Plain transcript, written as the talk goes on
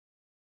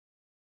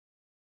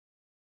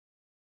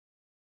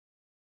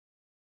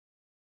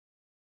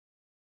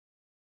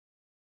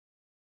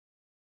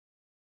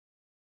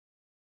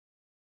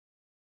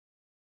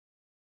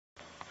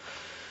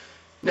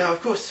Now,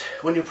 of course,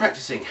 when you're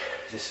practicing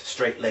this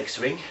straight leg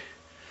swing,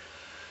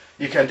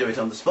 you can do it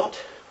on the spot,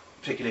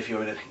 particularly if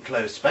you're in an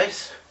enclosed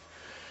space,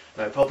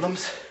 no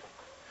problems.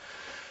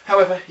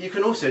 However, you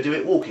can also do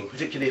it walking,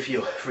 particularly if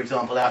you're, for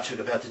example, out and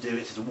about to do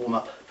it as a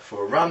warm-up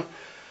before a run.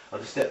 I'll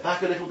just step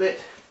back a little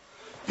bit.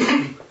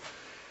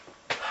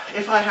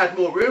 If I had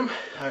more room,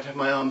 I would have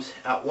my arms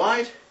out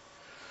wide.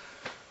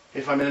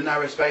 If I'm in a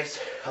narrow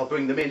space, I'll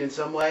bring them in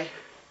some way.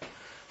 I'll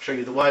show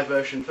you the wide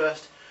version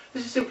first.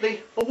 This is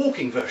simply a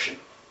walking version.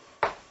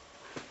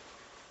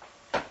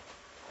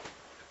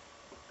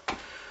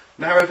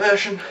 Narrow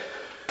version.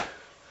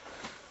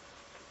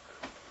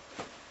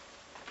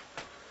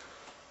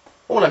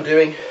 All I'm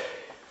doing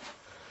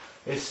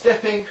is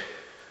stepping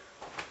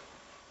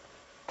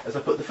as I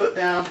put the foot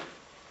down,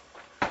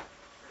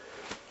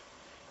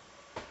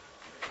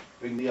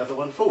 bring the other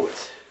one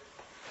forwards.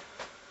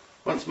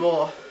 Once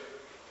more,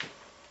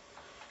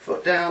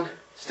 foot down,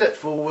 step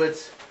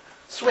forwards,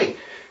 swing.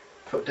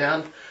 Foot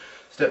down,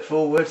 step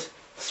forwards,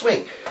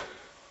 swing.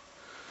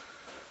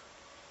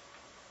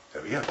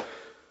 There we go.